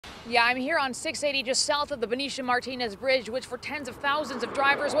Yeah, I'm here on 680 just south of the Benicia Martinez Bridge, which for tens of thousands of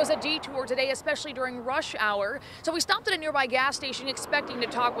drivers was a detour today, especially during rush hour. So we stopped at a nearby gas station expecting to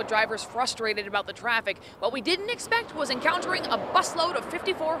talk with drivers frustrated about the traffic. What we didn't expect was encountering a busload of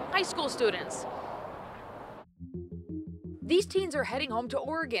 54 high school students. These teens are heading home to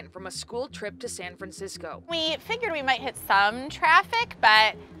Oregon from a school trip to San Francisco. We figured we might hit some traffic,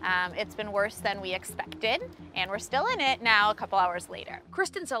 but it's been worse than we expected, and we're still in it now a couple hours later.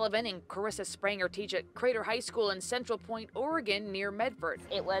 Kristen Sullivan and Carissa Spranger teach at Crater High School in Central Point, Oregon, near Medford.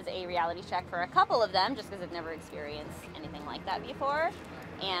 It was a reality check for a couple of them, just because they've never experienced anything like that before.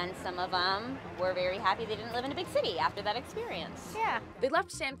 And some of them were very happy they didn't live in a big city after that experience. Yeah. They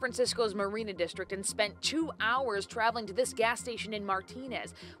left San Francisco's Marina district and spent 2 hours traveling to this gas station in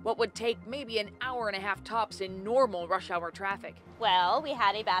Martinez, what would take maybe an hour and a half tops in normal rush hour traffic. Well, we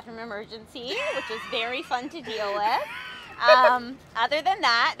had a bathroom emergency, which was very fun to deal with. Other than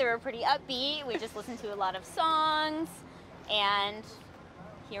that, they were pretty upbeat. We just listened to a lot of songs, and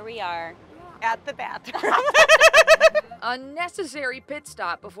here we are. At the bathroom. A necessary pit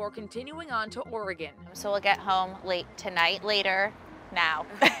stop before continuing on to Oregon. So we'll get home later now.